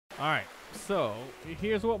Alright, so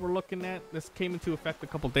here's what we're looking at. This came into effect a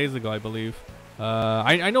couple days ago, I believe.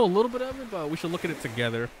 I know a little bit of it, but we should look at it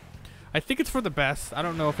together. I think it's for the best. I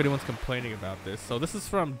don't know if anyone's complaining about this. So this is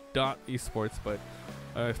from .esports, but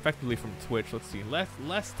effectively from Twitch. Let's see. Less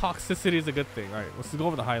toxicity is a good thing. Alright, let's go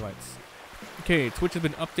over the highlights. Okay, Twitch has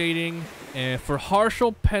been updating for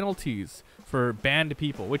harsher penalties for banned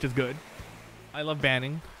people, which is good. I love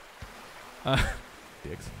banning.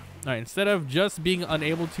 Dicks. Alright, instead of just being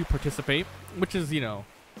unable to participate, which is, you know,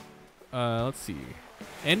 let's see.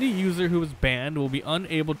 Any user who is banned will be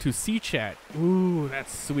unable to see chat. Ooh,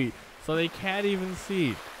 that's sweet. So they can't even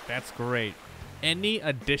see. That's great. Any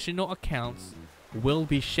additional accounts will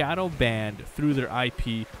be shadow banned through their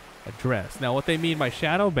IP address. Now, what they mean by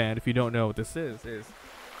shadow banned, if you don't know what this is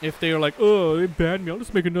if they are like, oh, they banned me, I'll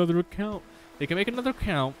just make another account. They can make another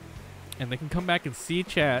account, and they can come back and see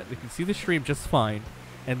chat. They can see the stream just fine,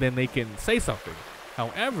 and then they can say something.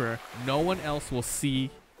 However, no one else will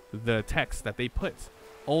see the text that they put.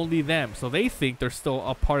 Only them. So they think they're still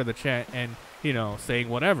a part of the chat and, you know, saying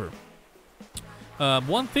whatever.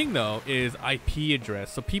 One thing, though, is IP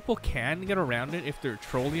address. So people can get around it if they're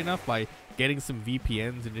trolly enough by getting some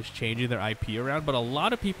VPNs and just changing their IP around. But a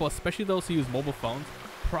lot of people, especially those who use mobile phones,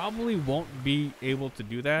 probably won't be able to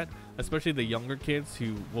do that. Especially the younger kids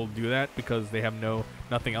who will do that because they have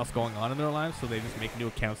nothing else going on in their lives. So they just make new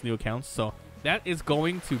accounts. So that is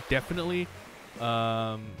going to definitely,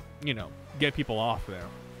 you know, get people off there.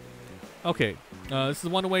 Okay, this is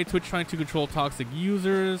one way Twitch trying to control toxic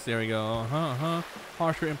users. There we go.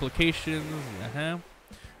 Harsher implications.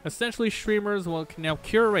 Essentially, streamers can now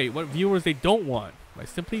curate what viewers they don't want by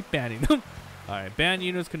simply banning them. Alright, ban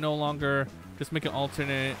users can no longer just make an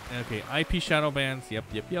alternate. Okay, IP shadow bans. Yep.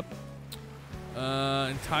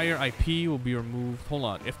 Entire IP will be removed. Hold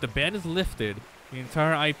on. If the ban is lifted, the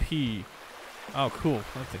entire IP. Oh, cool.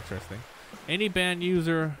 That's interesting. Any banned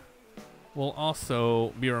user will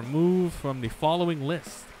also be removed from the following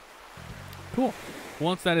list. Cool.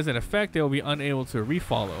 Once that is in effect, they will be unable to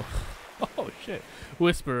refollow. Oh shit.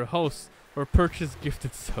 Whisper, host, or purchase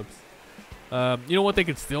gifted subs. You know what they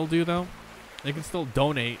can still do though? They can still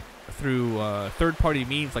donate through third-party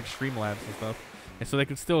means like Streamlabs and stuff. And so they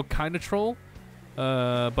can still kind of troll,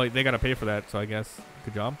 but they gotta pay for that, so I guess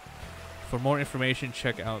good job. For more information,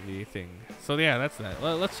 check out the thing. So yeah, that's that.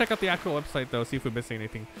 Let's check out the actual website though, see if we're missing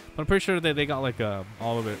anything. But I'm pretty sure that they got like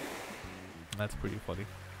all of it. That's pretty funny.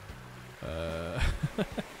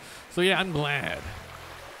 So yeah, I'm glad.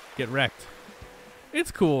 Get wrecked.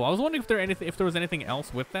 It's cool. I was wondering if there was anything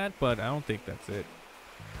else with that, but I don't think that's it.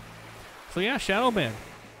 So yeah, shadow ban.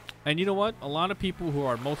 And you know what? A lot of people who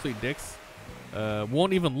are mostly dicks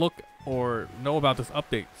won't even look or know about this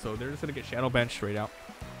update. So they're just gonna get shadow banned straight out.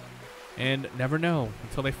 And never know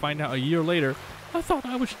until they find out a year later. I thought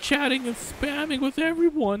I was chatting and spamming with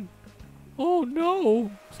everyone. Oh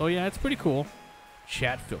no. So yeah, it's pretty cool.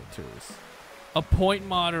 Chat filters. Appoint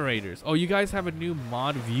moderators. Oh, you guys have a new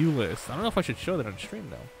mod view list. I don't know if I should show that on stream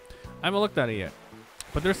though. I haven't looked at it yet.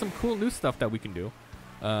 But there's some cool new stuff that we can do.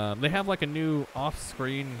 They have like a new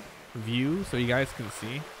off-screen view so you guys can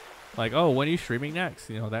see. Like, oh, when are you streaming next?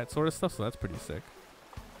 You know, that sort of stuff. So that's pretty sick.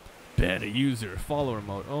 Ban a user, follower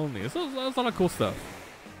mode only. That's a lot of cool stuff.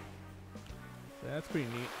 That's pretty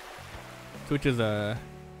neat. Twitch is,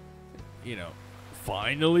 you know,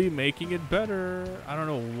 finally making it better. I don't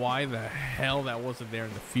know why the hell that wasn't there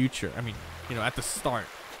in the future. I mean, you know, at the start.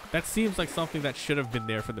 That seems like something that should have been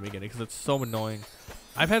there from the beginning because it's so annoying.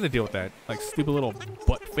 I've had to deal with that. Like, stupid little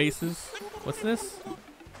butt faces. What's this?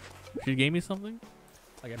 She gave me something?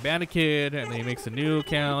 Like, I ban a kid, and then he makes a new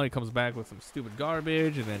account, he comes back with some stupid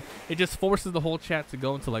garbage, and then it just forces the whole chat to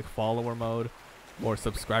go into, like, follower mode or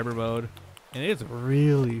subscriber mode. And it's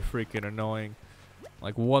really freaking annoying.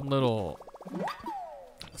 Like, one little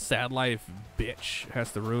sad life bitch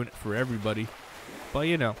has to ruin it for everybody. But,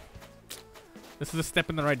 you know, this is a step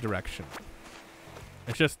in the right direction.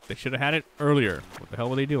 It's just, they should have had it earlier. What the hell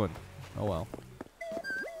were they doing? Oh, well.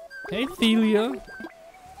 Hey, Thelia.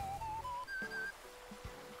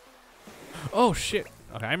 Oh, shit.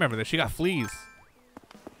 Okay, I remember this. She got fleas.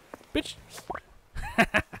 Bitch.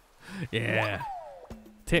 Yeah.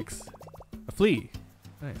 Ticks. A flea.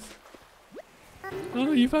 Nice.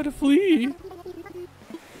 Oh, you've had a flea.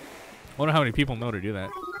 I wonder how many people know to do that.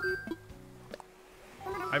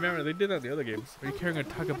 I remember they did that in the other games. Are you carrying a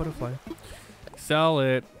tiger butterfly? Sell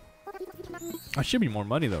it. That should be more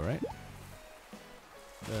money though, right?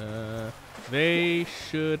 They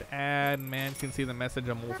should add man can see the message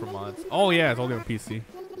on mobile for mods. Oh yeah, it's only on PC.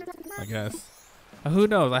 I guess. Who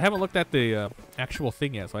knows? I haven't looked at the actual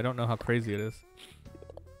thing yet, so I don't know how crazy it is.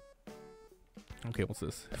 Okay, what's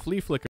this? Flea flicker.